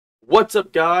What's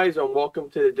up, guys, and welcome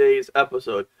to today's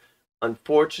episode.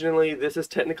 Unfortunately, this is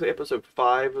technically episode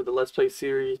 5 of the Let's Play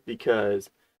series because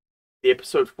the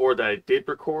episode 4 that I did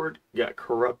record got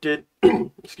corrupted,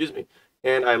 excuse me,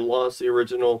 and I lost the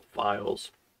original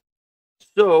files.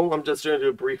 So, I'm just going to do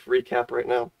a brief recap right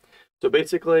now. So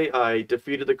basically, I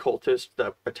defeated the cultist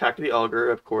that attacked the augur,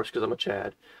 of course, because I'm a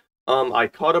Chad. I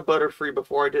caught a Butterfree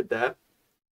before I did that.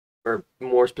 Or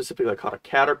more specifically, I caught a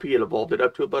Caterpie and evolved it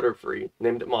up to a Butterfree.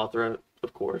 Named it Mothra,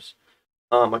 of course.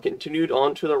 I continued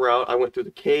on to the route. I went through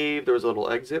the cave. There was a little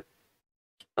exit.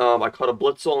 I caught a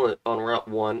Blitzel on Route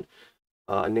 1.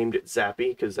 I named it Zappy,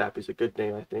 because Zappy's a good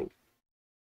name, I think.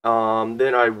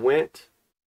 Then I went to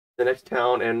the next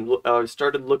town and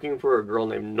started looking for a girl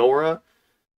named Nora.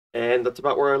 And that's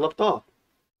about where I left off.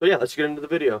 So yeah, let's get into the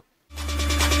video.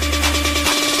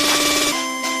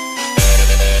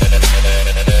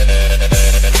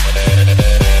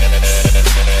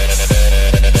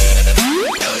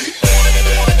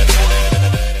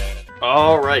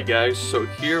 Alright guys, so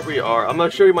here we are. I'm gonna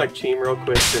show you my team real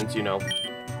quick since, you know,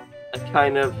 I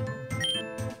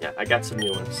got some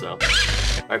new ones, so.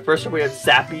 Alright, first up we have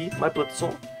Zappy, my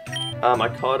Blitzel. I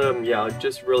caught him,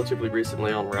 just relatively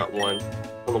recently on Route 1,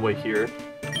 on the way here.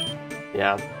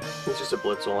 Yeah, he's just a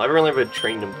Blitzel. I really haven't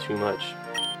trained him too much.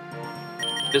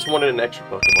 Just wanted an extra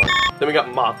Pokemon. Then we got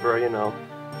Mothra, you know.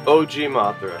 OG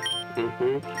Mothra.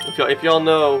 If y'all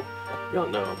know, y'all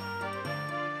know.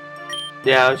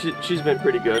 Yeah, she's been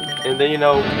pretty good. And then, you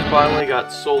know, we finally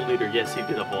got Soul Leader. Yes, he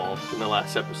did evolve in the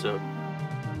last episode.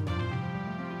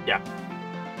 Yeah.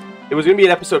 It was going to be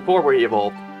in episode 4 where he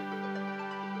evolved.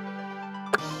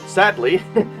 Sadly,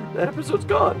 that episode's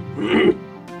gone.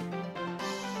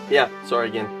 Yeah, sorry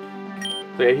again.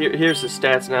 So yeah, here's his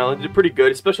stats now. He did pretty good.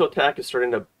 His special attack is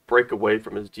starting to break away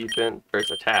from his defense, or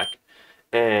his attack.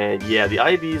 And yeah, the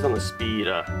IVs on the speed,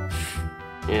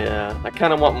 yeah, I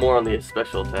kind of want more on the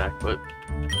special attack, but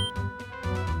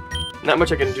not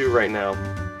much I can do right now.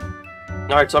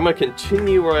 Alright, so I'm going to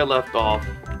continue where I left off.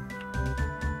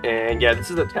 And yeah, this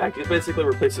is attack. It basically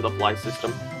replaces the fly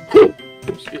system.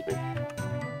 Excuse me.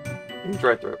 I'm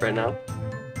dry throat right now.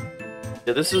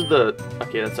 Yeah, this is the...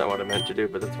 Okay, that's not what I meant to do,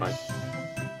 but that's fine.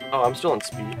 Oh, I'm still on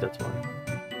speed, that's why.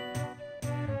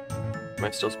 Am I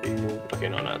still speeding? Okay,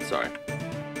 no, not sorry.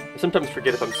 I sometimes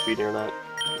forget if I'm speeding or not.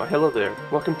 Oh, hello there.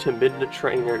 Welcome to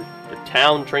the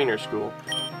Town Trainer School.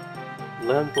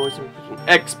 11 boys and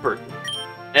expert.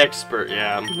 Expert,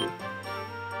 yeah.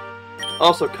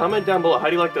 Also, comment down below, how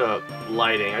do you like the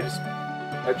lighting?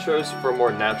 I chose for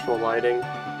more natural lighting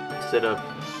instead of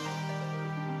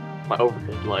my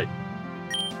overhead light.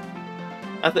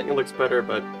 I think it looks better,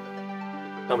 but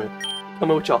tell me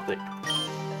what y'all think.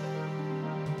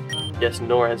 Yes,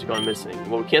 Nora has gone missing.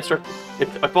 Well, we can't start.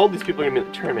 If all these people are gonna be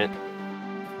in the tournament,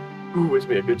 ooh, it's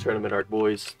gonna be a good tournament, art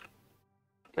boys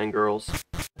and girls.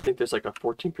 I think there's like a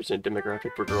 14%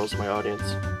 demographic for girls in my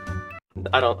audience.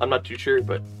 I'm not too sure,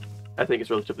 but I think it's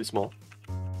relatively small.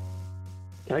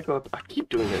 Can I go up? I keep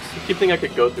doing this. I keep thinking I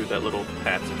could go through that little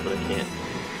passage, but I can't.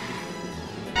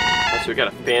 So we got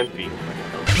a Fanfy.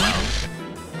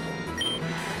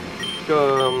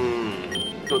 Go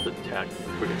with the attack,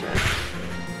 quick attack.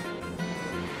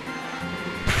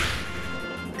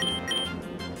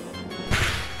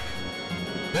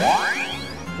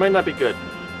 Might not be good.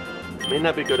 May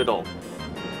not be good at all.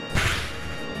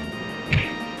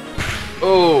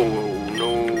 Oh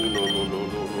no!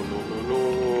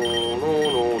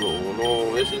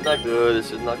 This is not good.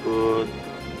 This is not good.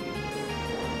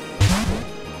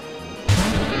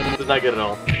 This is not good at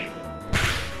all.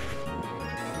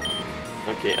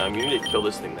 Okay, you need to kill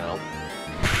this thing now.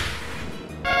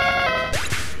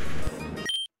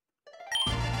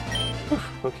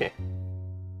 Okay.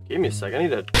 Give me a sec.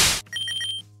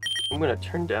 I'm gonna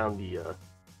turn down the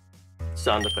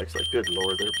sound effects. Like, good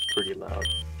lord, they're pretty loud.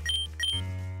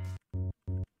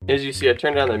 As you see, I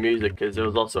turned down the music because it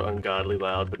was also ungodly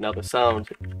loud, but now the sound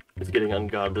is getting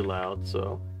ungodly loud,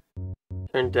 so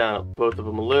turn down both of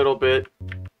them a little bit.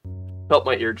 Help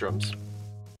my eardrums.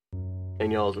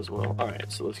 And y'all's as well.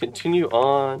 Alright, so let's continue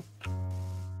on.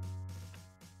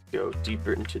 Go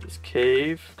deeper into this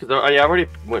cave. Because I already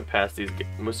went past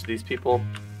most of these people.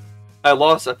 I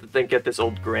lost, I think, at this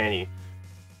old granny.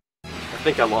 I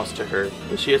think I lost to her.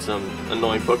 But she had some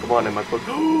annoying Pokemon in my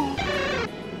Pokemon.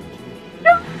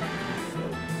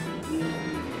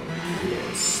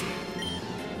 Yes.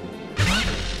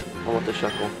 I want the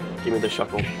Shuckle. Give me the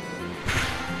Shuckle.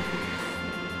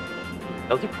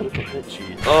 That was a critical hit,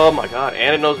 jeez. Oh my god,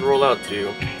 and it knows roll out too.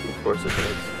 Of course it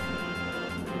does.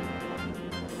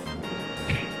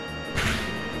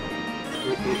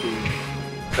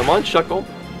 Come on, Shuckle.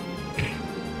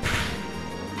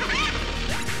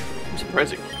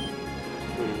 surprised it.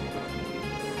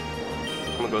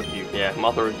 I'm gonna go with you. Yeah,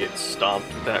 Mothra would get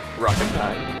stomped with that rock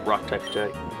type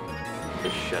attack. The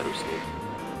Shadow Sneak.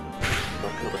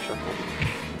 Don't kill the shuffle.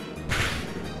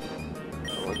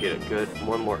 I want to get a good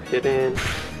one more hit in.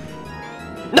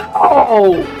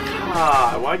 No!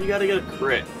 Ah, why'd you gotta get a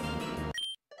crit?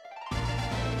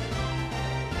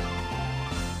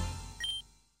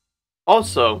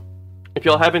 Also, if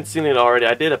y'all haven't seen it already,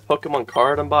 I did a Pokemon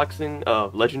card unboxing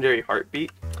of Legendary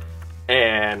Heartbeat,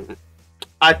 and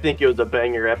I think it was a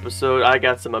banger episode. I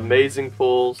got some amazing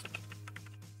pulls.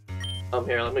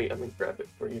 Here, let me grab it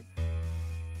for you.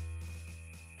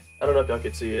 I don't know if y'all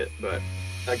can see it, but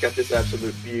I got this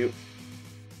absolute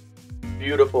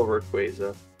beautiful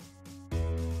Rayquaza.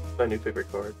 My new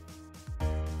favorite card.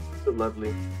 So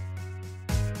lovely.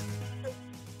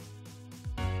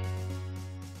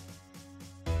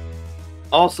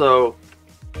 Also,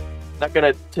 not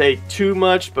gonna take too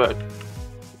much, but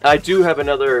I do have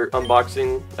another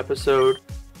unboxing episode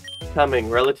coming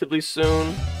relatively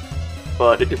soon,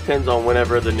 but it depends on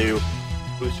whenever the new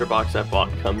booster box I bought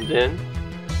comes in.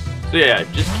 So yeah,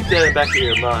 just keep that in the back of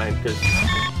your mind, because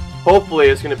hopefully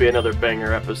it's gonna be another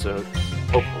banger episode.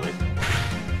 Hopefully.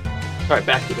 Alright,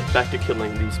 back to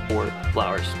killing these poor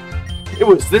flowers. It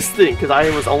was this thing, because I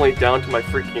was only down to my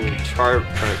freaking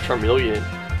Charmeleon.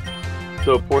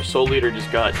 So poor Soul Leader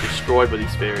just got destroyed by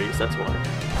these fairies, that's why.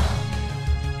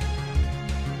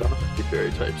 I hate fairy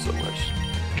type so much.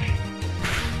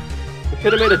 I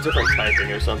could have made a different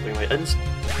typing or something. Like, I just...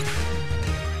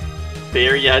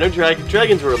 Fairy, yeah, I know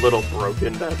dragons were a little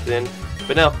broken back then,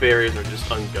 but now fairies are just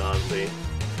ungodly.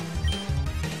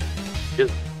 Because,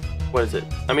 what is it?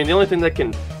 I mean, the only thing that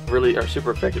can really are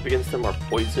super effective against them are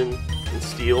poison and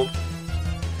steel.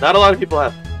 Not a lot of people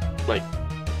have, like,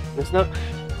 there's not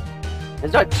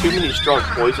too many strong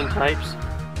poison types,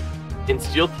 and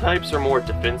steel types are more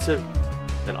defensive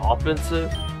than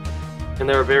offensive, and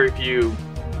there are very few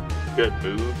good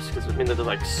moves, because I mean, they're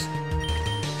like,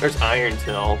 there's Iron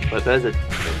Tail, but that's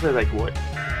like, what,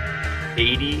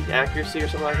 80 accuracy or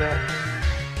something like that?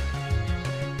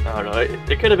 I don't know,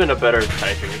 it could have been a better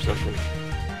typing or something.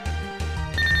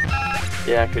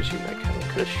 Yeah, I could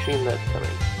have seen that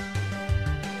coming.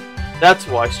 That's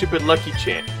why, stupid Lucky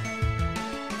Champ.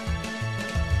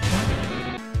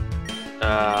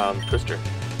 Twister.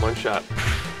 One shot.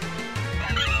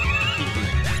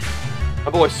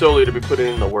 My boy Solely to be putting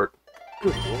in the work.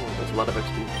 Good lord, that's a lot of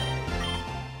XP.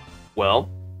 Well,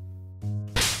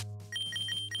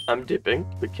 I'm dipping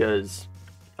because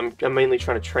I'm mainly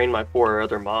trying to train my 4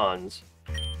 other Mons.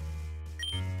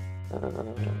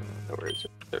 Where is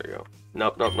it? There we go.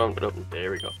 Nope.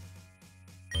 There we go.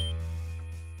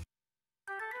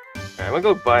 Alright, I'm gonna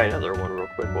go buy another one real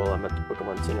quick while I'm at the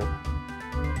Pokemon Center.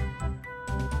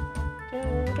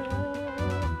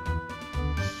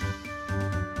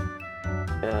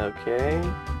 Okay,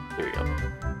 here we go.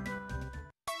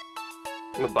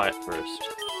 I'm gonna buy it first.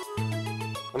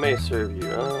 I may serve you.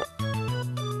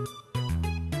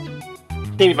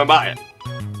 Can't even buy it.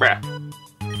 Bruh.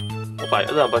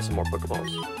 I'll buy some more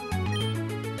Pokeballs.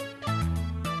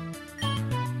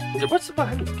 What's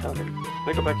behind this counter? Can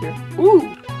I go back here?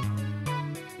 Ooh!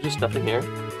 There's just nothing here.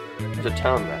 There's a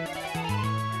town map.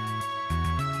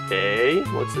 Okay,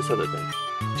 what's this other thing?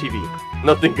 TV.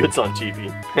 Nothing good's on TV.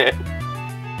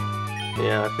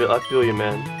 Yeah, I feel you,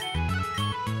 man.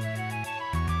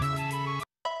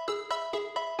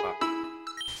 Wow.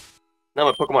 Now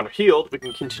my Pokemon are healed, we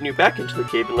can continue back into the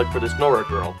cave and look for this Nora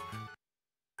girl.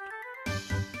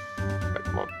 Alright,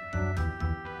 come on.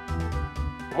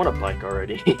 I want a bike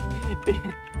already.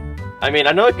 I mean,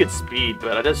 I know I could speed,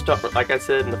 but I just don't, like I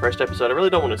said in the first episode, I really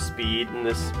don't want to speed in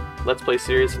this Let's Play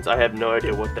series since I have no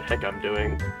idea what the heck I'm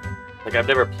doing. Like, I've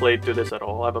never played through this at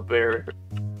all. I have a bare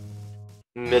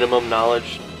minimum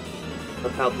knowledge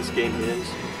of how this game is.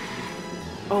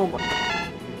 Oh my god.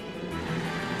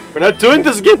 We're not doing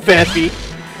this again, Faffy!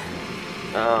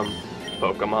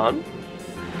 Pokemon.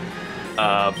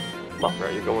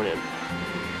 Mothra, you're going in.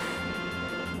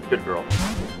 Good girl.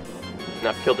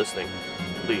 Now kill this thing.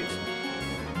 Please.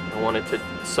 I want it to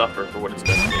suffer for what it's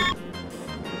done to me.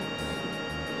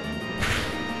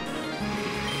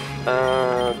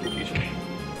 Confusion.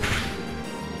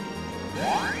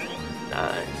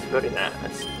 Nice. Very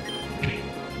nice.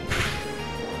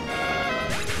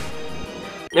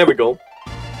 There we go.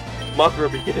 Mothra will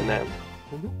be getting that.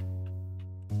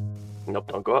 Nope,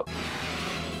 don't go up.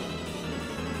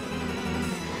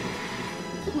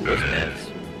 Ooh, those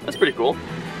hands. That's pretty cool.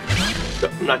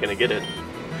 I'm not gonna get it.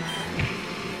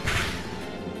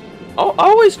 Oh, I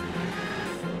always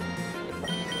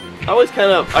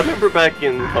kind of... I remember back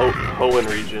in Hoenn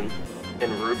region,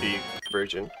 and Ruby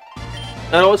version.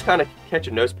 And I always kind of catch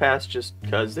a nose pass just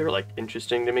because they were like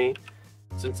interesting to me,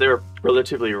 since they were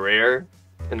relatively rare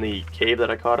in the cave that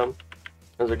I caught them.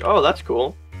 I was like, oh, that's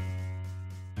cool.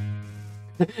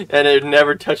 And I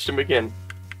never touched them again.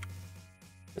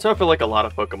 That's how I feel like a lot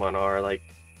of Pokemon are. Like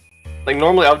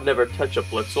normally I would never touch a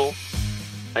Blitzel.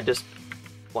 I just,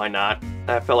 why not?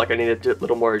 I felt like I needed a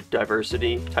little more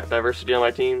diversity on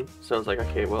my team. So I was like,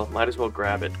 okay, well, might as well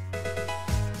grab it.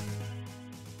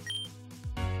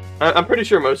 I'm pretty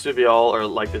sure most of y'all are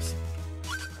like this.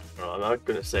 I'm not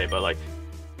gonna say, but like,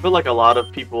 I feel like a lot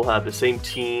of people have the same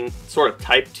team, sort of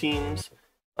type teams.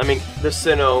 I mean, this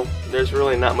Sinnoh, there's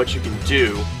really not much you can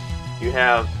do. You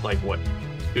have, like, what,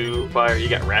 2 fire? You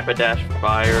got Rapidash for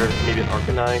fire, maybe an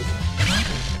Arcanine.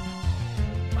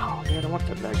 Oh, man, I want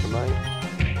that Magnemite.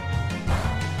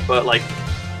 But, like,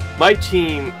 my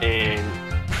team in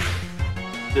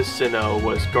this Sinnoh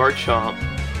was Garchomp,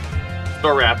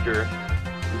 Staraptor,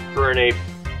 Burnape,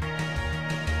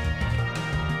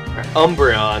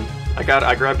 Umbreon. I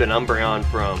grabbed an Umbreon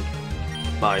from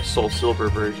my Soul Silver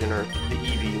version, or the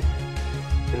Eevee.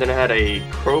 And then I had a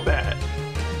Crobat.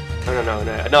 No,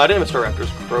 I didn't have a Staraptor, it was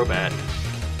Crobat.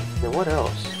 And what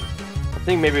else? I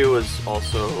think maybe it was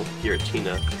also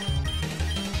Giratina.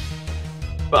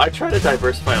 But I tried to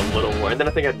diversify a little more, and then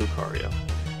I think I had Lucario.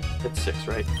 That's 6,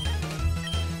 right?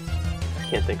 I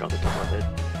can't think off the top of my head.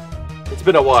 It's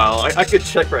been a while. I could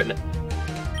check right now.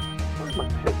 Where's my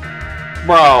pen?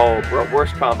 Bro,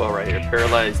 worst combo right here.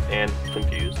 Paralyzed and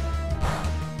Confused.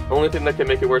 The only thing that could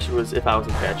make it worse was if I was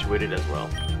infatuated as well.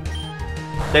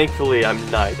 Thankfully, I'm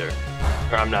neither.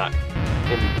 Or I'm not.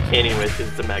 And can't anyway, because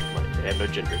it's a Magnemite. I have no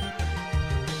gender.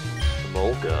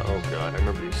 Molga. Oh god, I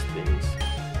remember these things.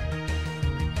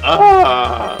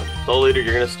 Ah! Soul Eater,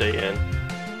 you're gonna stay in.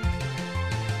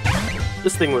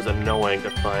 This thing was annoying to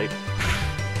fight.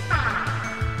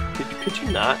 Could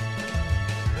you not?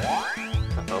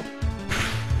 Uh-oh.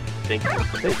 Thank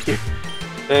you.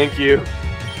 Thank you.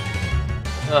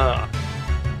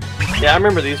 Yeah, I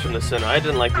remember these from the Sinnoh. I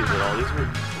didn't like these at all. These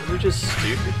were just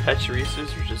stupid.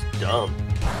 Pachirisus were just dumb.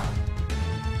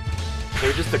 They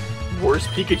were just the worst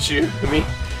Pikachu. I mean,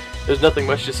 there's nothing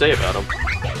much to say about them.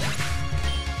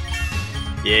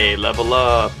 Yay, level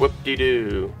up!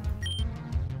 Whoop-de-doo!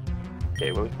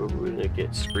 Okay, we're gonna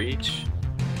get Screech.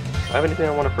 Do I have anything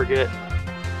I want to forget?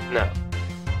 No.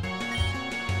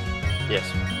 Yes.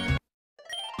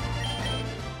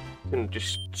 And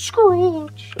just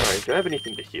Scrooge. Alright, do I have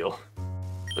anything to heal?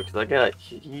 Looks like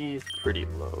he's pretty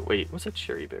low. Wait, what's a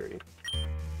cherry berry?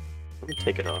 Let me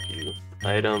take it off you.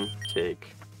 Item,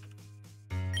 take.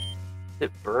 Did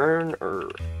it burn or?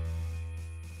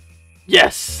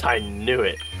 Yes, I knew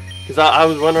it. Because I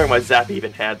was wondering why Zap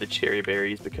even had the cherry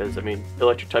berries. Because I mean,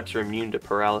 electric types are immune to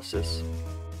paralysis.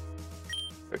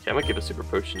 Okay, I'm gonna give a super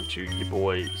potion to your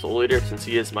boy Soul Eater since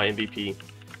he is my MVP.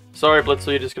 Sorry, Blitzel,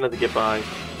 you're just gonna have to get by.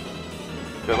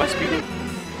 Am I speeding?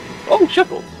 Oh,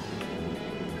 Shuckle!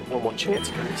 One more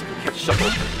chance, guys. I can catch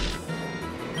Shuckle.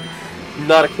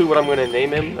 Not a clue what I'm gonna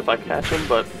name him if I catch him,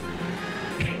 but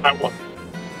I want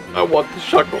the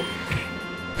Shuckle.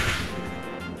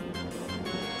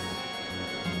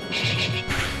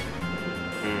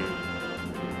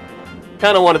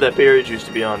 Kinda wanted that berry juice,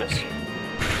 to be honest.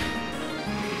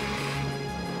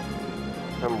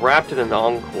 I'm wrapped in an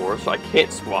Encore, so I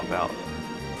can't swap out.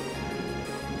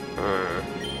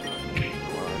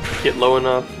 Get low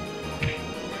enough.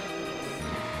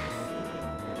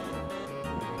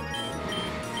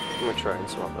 I'm gonna try and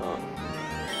swap out.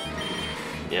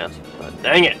 Yes, but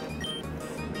dang it!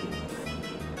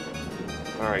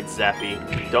 Alright, Zappy,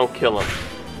 don't kill him.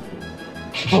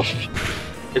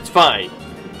 It's fine.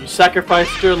 You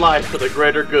sacrificed your life for the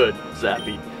greater good,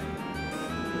 Zappy.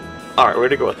 Alright, we're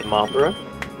gonna go with the Mothra.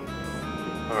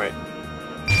 Alright.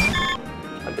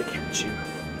 I'm gonna catch you.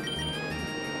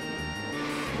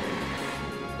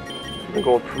 I'm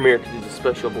going Premier because he's a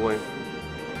special boy.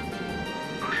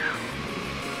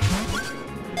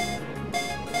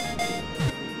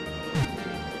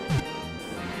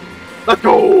 Let's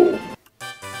go!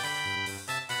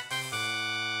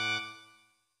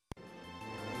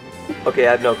 Okay,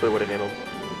 I have no clue what to name him.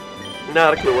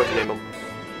 Not a clue what to name him.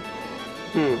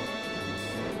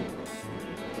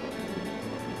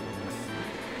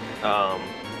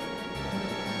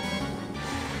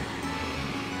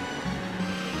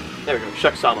 There we go,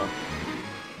 Shuck-sama.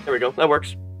 There we go, that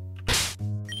works.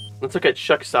 Let's look at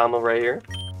Shuck-sama right here.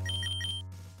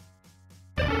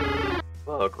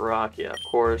 Bug Rock, yeah, of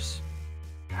course.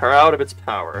 Her out of its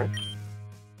power.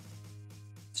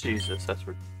 Jesus, that's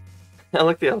I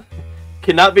like the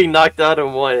Cannot be knocked out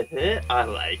in one hit. I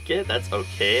like it. That's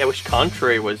okay. I wish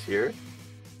Contrary was here.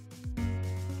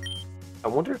 I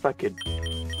wonder if I could do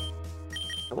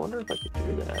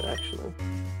that, actually.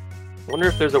 I wonder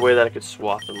if there's a way that I could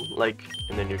swap them, like,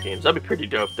 in the new games. That'd be pretty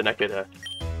dope. Then I could,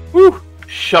 woo!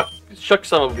 Shuck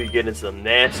some of you get into some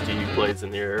nasty plays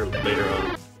in there later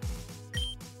on.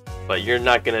 But you're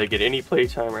not gonna get any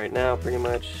playtime right now, pretty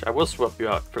much. I will swap you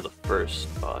out for the first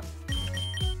spot.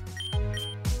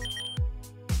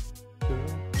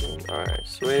 Alright,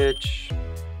 switch.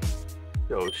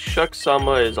 Yo, Shuck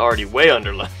Sama is already way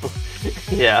under level.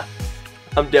 Yeah.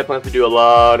 I'm definitely have to do a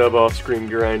lot of off-screen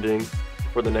grinding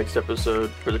for the next episode,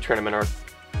 for the tournament arc.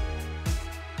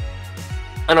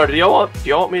 I don't know, do y'all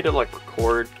want me to, like,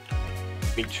 record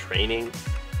me training?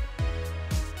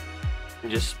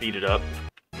 And just speed it up?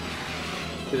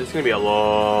 Because it's gonna be a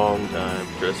long time,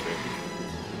 trust me.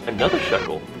 Another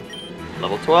Shuckle.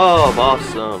 Level 12,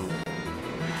 awesome.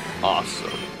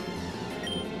 Awesome.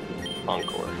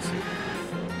 Encore, let's see.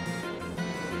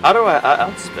 How do I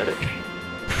outsped it?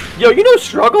 Yo, you know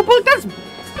Struggle Book? That's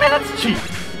cheating.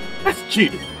 That's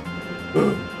cheating.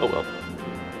 Oh well.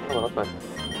 Oh well, that's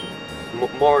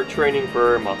fine. More training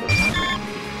for Mother.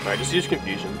 Alright, just use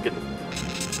Confusion. Get the...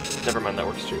 Never mind, that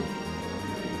works too.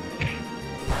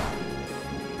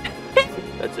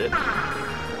 That's it.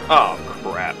 Oh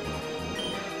crap.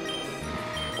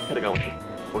 I could've gone with the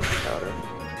poison powder.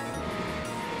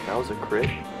 That was a crit.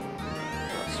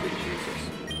 Oh, sweet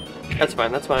Jesus. That's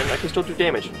fine, that's fine. I can still do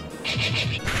damage.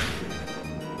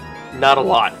 Not a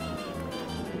lot.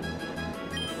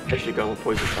 I should go with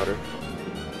poison powder.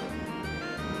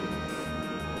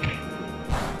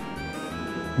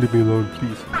 Leave me alone,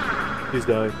 please. Please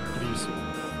die, please.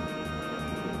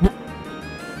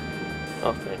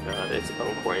 Oh, thank God. It's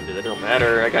uncoined. It don't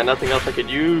matter. I got nothing else I could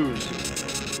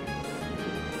use.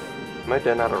 Am I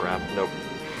done out of wrap? Nope.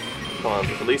 Come on,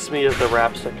 release me of the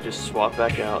wrap so I can just swap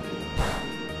back out.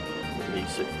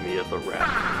 Release me of the wrap.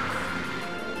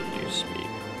 Release me.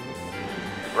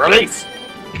 Release!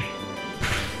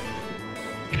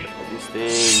 These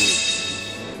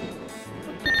things.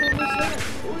 What the hell was that?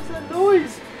 What was that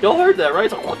noise? Y'all heard that, right?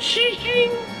 It's like, oh,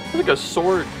 ching! It's like a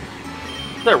sword.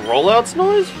 Is that rollouts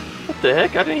noise? What the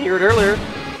heck? I didn't hear it earlier.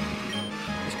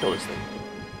 Let's kill this thing.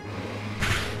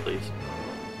 Please.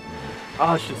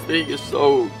 Gosh, this thing is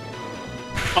so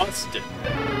constant.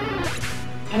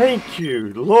 Thank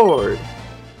you, Lord.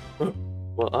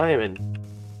 Well, I am in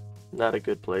not a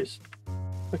good place.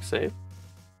 Quick save.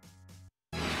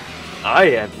 I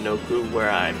have no clue where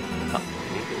I'm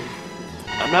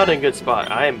not in a good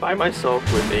spot. I am by myself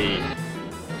with a...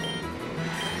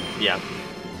 Yeah.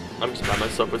 I'm just by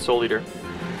myself with Soul Eater.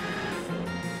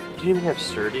 Do you even have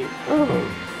Sturdy?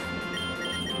 Oh.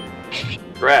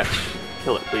 Scratch.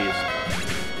 Kill it, please.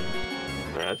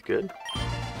 Alright, that's good.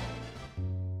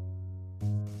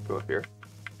 Go up here.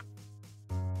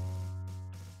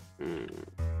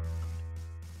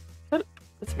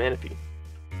 That's Manaphy.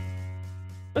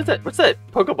 What's that? What's that?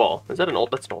 Pokeball. Is that an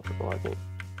ult? That's an Ultra Ball, I think.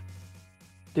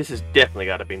 This has definitely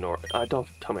got to be North. Don't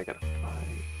tell me I got to fight.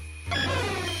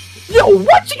 Yo,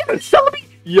 what? You got a Celebi?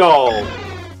 Yo.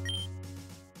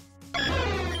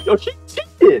 Yo, she's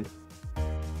cheating.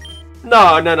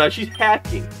 No, she's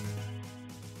hacking.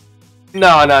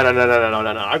 No.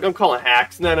 I'm calling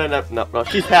hacks. No,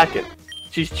 she's hacking.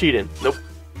 She's cheating. Nope.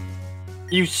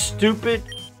 You stupid.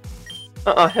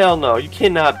 Hell no. You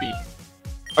cannot be.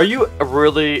 Are you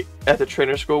really at the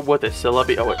trainer school with a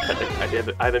Celebi? Oh, I have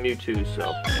a Mewtwo,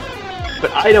 so. But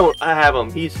I don't have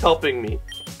him. He's helping me.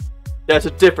 That's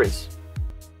a difference.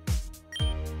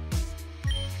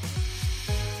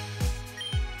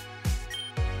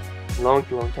 Long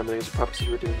time ago, there's a prophecy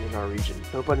written in our region.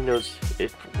 Nobody knows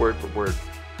it word for word.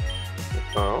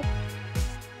 Oh?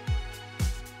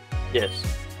 Yes.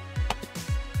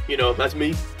 You know, that's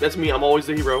me. That's me. I'm always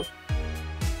the hero.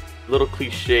 A little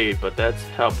cliched, but that's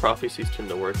how prophecies tend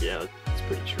to work. Yeah, it's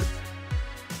pretty true.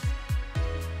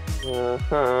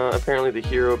 Apparently the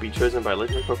hero will be chosen by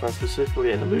legendary Pokemon,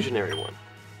 specifically an illusionary one.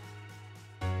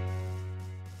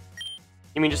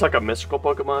 You mean just like a mystical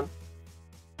Pokemon?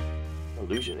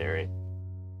 Illusionary.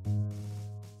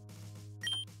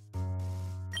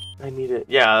 I need it.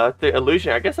 Yeah, the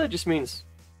illusion. I guess that just means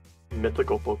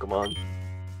mythical Pokemon.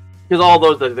 Because all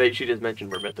those that she just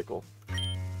mentioned were mythical.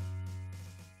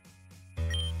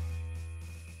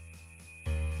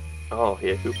 Oh,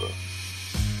 yeah, Koopa.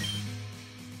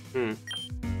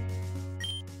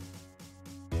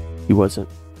 He wasn't.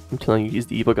 I'm telling you, he's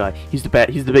the evil guy. He's the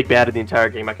big bad of the entire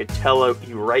game. I can tell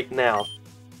you right now.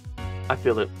 I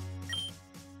feel it.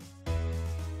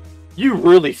 You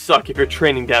really suck if you're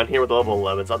training down here with level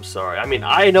 11s. I'm sorry. I mean,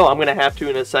 I know I'm gonna have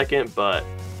to in a second, but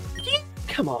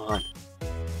come on.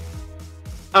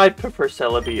 I prefer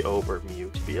Celebi over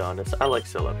Mew, to be honest. I like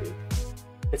Celebi.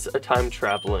 It's a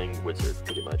time-traveling wizard,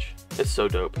 pretty much. It's so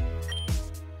dope.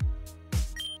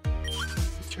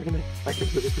 Tournament. I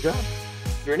completely forgot.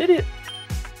 You're an idiot.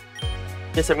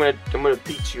 Yes, I'm gonna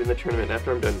beat you in the tournament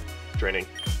after I'm done training.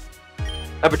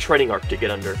 I have a training arc to get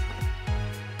under.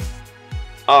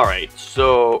 Alright,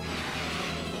 so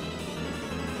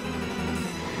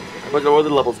what are the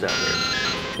levels down here?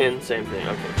 Pin, same thing,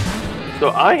 okay. So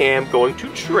I am going to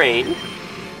train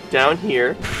down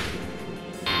here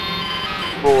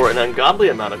for an ungodly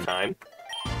amount of time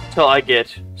until I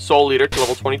get Soul Leader to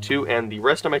level 22 and the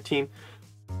rest of my team,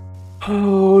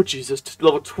 oh Jesus, to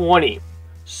level 20.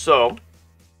 So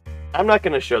I'm not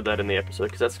going to show that in the episode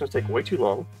because that's going to take way too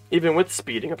long, even with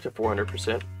speeding up to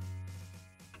 400%.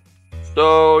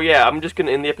 So yeah, I'm just going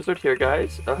to end the episode here,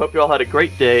 guys. I hope you all had a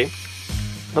great day.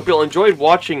 Hope you all enjoyed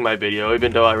watching my video,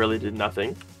 even though I really did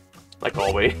nothing, like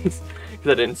always, because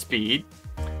I didn't speed.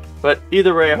 But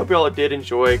either way, I hope you all did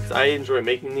enjoy, because I enjoy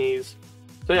making these.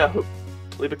 So yeah,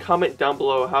 leave a comment down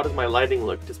below. How does my lighting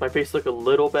look? Does my face look a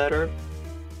little better?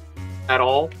 At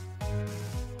all?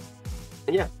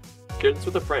 And yeah, share this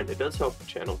with a friend. It does help the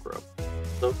channel grow.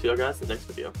 So see you guys in the next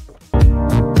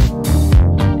video.